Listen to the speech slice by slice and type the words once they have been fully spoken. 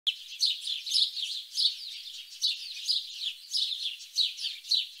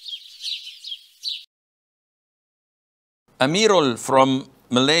Amirul from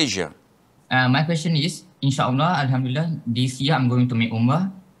Malaysia. My question is, inshallah, alhamdulillah, this year I'm going to make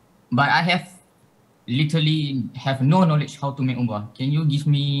Umrah, but I literally have no knowledge how to make Umrah. Can you give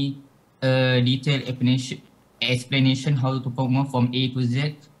me a detailed explanation how to perform Umrah from A to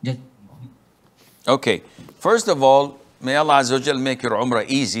Z? Okay. First of all, may Allah Azza wa Jal make your Umrah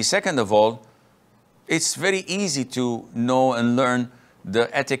easy. Second of all, it's very easy to know and learn the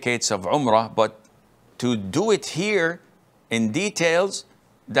etiquettes of Umrah, but to do it here in details,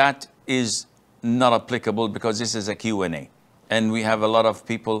 that is not applicable because this is a Q&A. And we have a lot of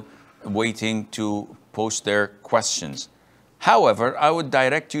people waiting to post their questions. However, I would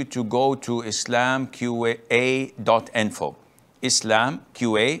direct you to go to islamqa.info.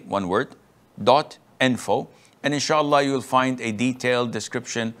 Islamqa, one word, .info. And inshallah, you will find a detailed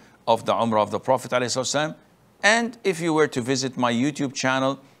description of the Umrah of the Prophet ﷺ. And if you were to visit my YouTube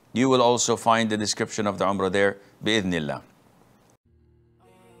channel, you will also find the description of the Umrah there, bi'idhnillah.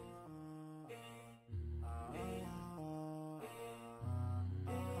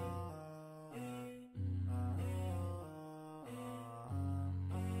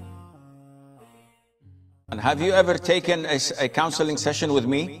 And have you ever taken a counseling session with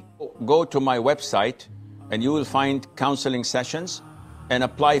me? Go to my website and you will find counseling sessions and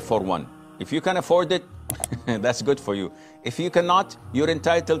apply for one. If you can afford it, that's good for you. If you cannot, you're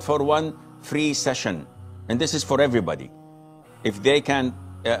entitled for one free session. And this is for everybody. If they can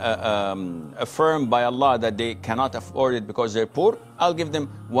affirm by Allah that they cannot afford it because they're poor, I'll give them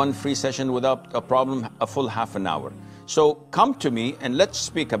one free session without a problem, a full half an hour. So come to me and let's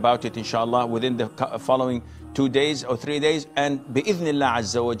speak about it, inshallah, within the following 2 days or 3 days. And bi'idhnillah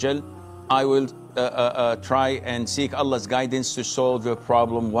azza wa jal, I will try and seek Allah's guidance to solve your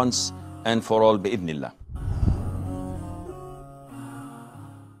problem once and for all, bi'idhnillah.